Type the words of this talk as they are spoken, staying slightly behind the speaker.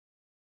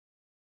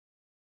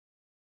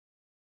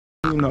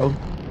know,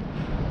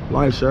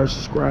 like, share,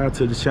 subscribe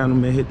to the channel,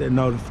 man. Hit that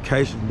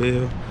notification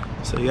bell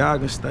so y'all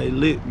can stay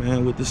lit,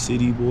 man, with the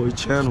City Boi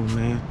channel,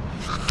 man.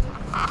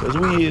 Cause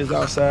we is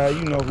outside,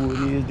 you know who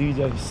it is,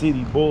 DJ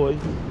City Boi,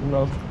 you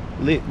know,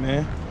 lit,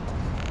 man.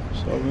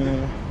 So,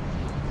 man,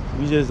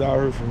 we just out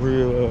here for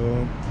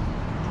real.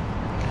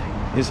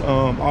 It's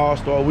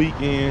All-Star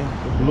Weekend,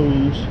 the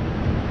Blues.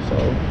 So,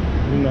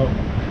 you know,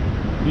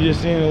 we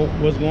just seeing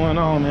what's going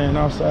on, man,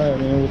 outside,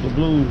 man, with the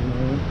Blues,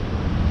 man.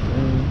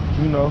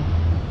 And, you know,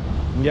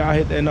 y'all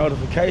hit that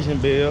notification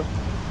bell.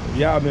 If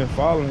y'all been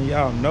following,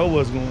 y'all know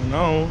what's going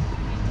on.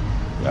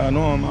 Y'all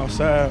know I'm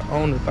outside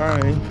on the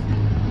thing.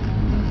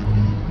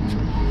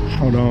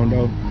 Hold on,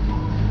 though.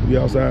 We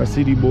outside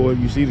City Boi.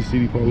 You see the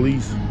city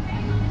police.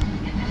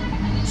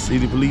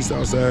 City police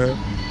outside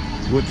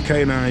with the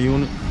K9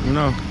 unit, you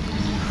know.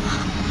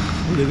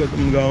 They got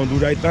them go and do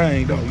their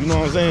thing, though. You know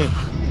what I'm saying?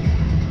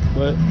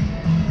 But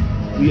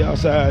we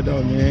outside,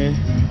 though, man.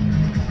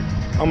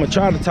 I'm gonna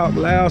try to talk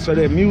loud so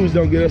that music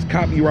don't get us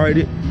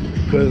copyrighted.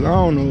 Cause I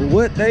don't know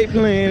what they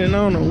playing and I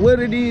don't know what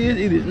it is.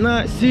 It is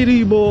not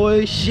City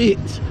Boi shit.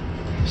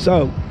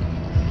 So,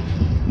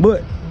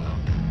 but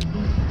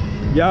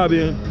y'all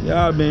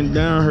been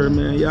down here,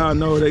 man. Y'all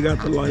know they got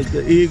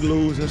the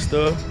igloos and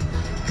stuff.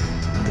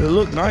 It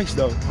look nice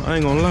though. I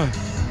ain't gonna lie.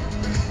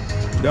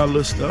 Got a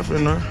little stuff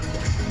in there.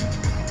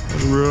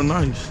 It's real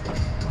nice.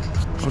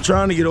 I'm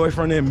trying to get away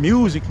from that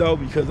music though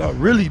because I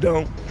really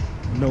don't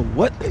know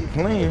what they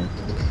playing.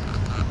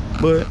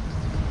 But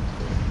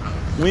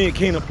we in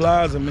Kingdom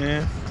Plaza,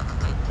 man.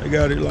 They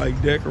got it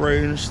like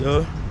decorated and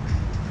stuff.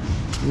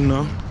 You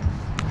know.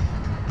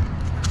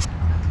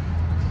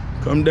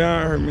 Come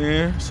down here,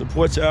 man.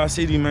 Support y'all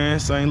city, man.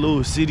 St.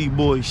 Louis City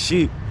Boi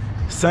shit.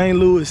 St.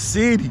 Louis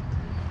City.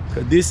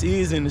 Cause this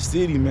is in the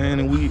city, man,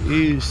 and we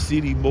is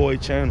City Boi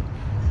channel.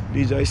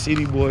 DJ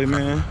City Boi,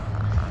 man.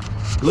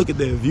 Look at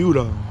that view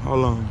though.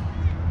 Hold on.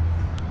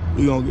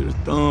 We gonna get a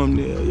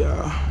thumbnail,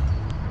 y'all.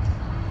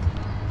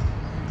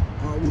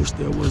 I wish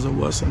there was a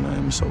what's her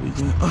name so we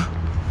can.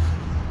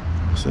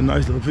 It's a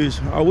nice little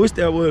picture. I wish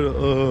there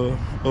was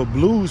a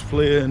blues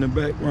player in the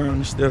background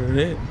instead of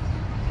that.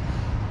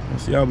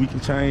 Let's see how we can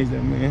change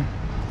that, man.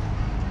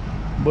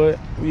 But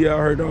we out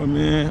here though,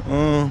 man.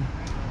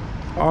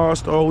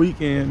 All-Star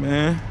Weekend,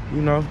 man.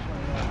 You know,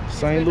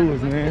 St. Louis,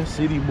 man.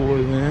 City Boi,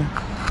 man.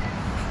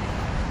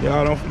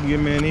 Y'all don't forget,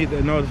 man, hit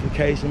that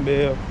notification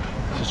bell.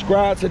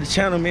 Subscribe to the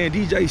channel, man.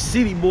 DJ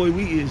City Boi,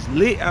 we is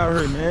lit out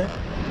here, man.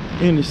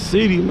 In the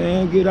city,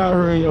 man. Get out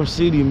here in your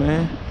city,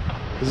 man.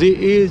 Cause it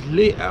is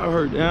lit out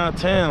here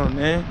downtown,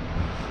 man.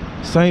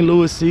 St.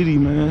 Louis City,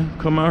 man.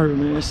 Come out here,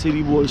 man.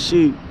 City Boi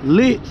shit.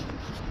 Lit.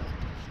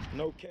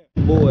 No cap.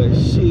 Boy,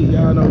 shit.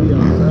 Y'all know we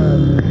outside,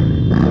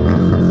 man.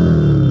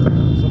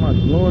 Somebody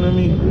blowing at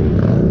me?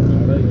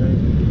 No, they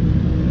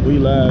ain't. We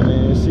live,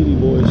 man. City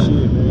Boi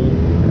shit,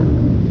 man.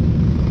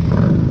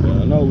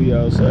 I know we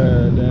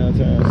outside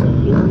downtown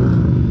St.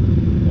 Louis.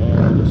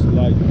 It's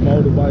like the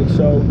motorbike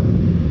show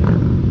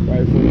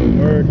right from the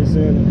American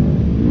Center.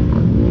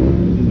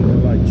 You know,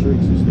 like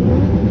tricks and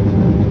stuff.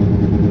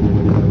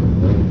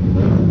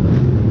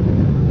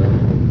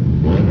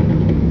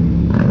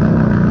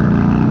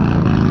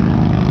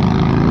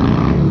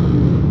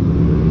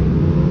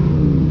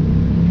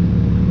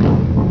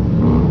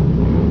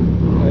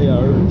 Hey, I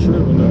heard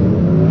tripping though.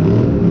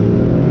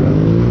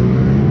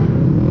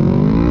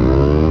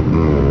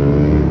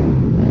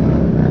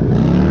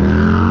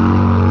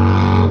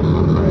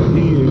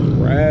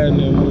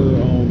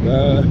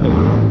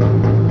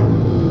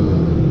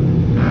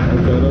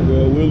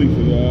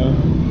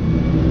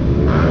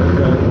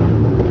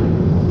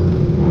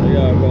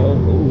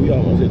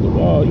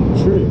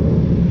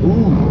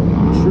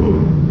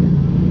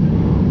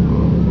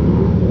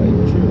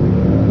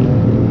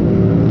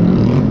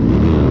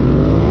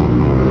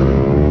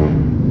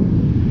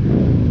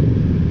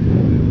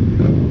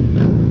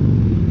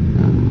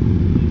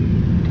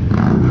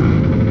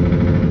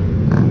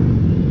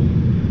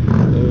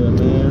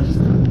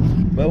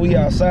 We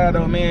outside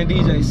though, man.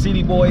 DJ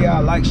City Boi,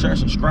 y'all like, share,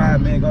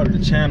 subscribe, man. Go to the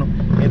channel,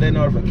 hit that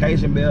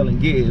notification bell, and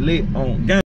get it lit on game.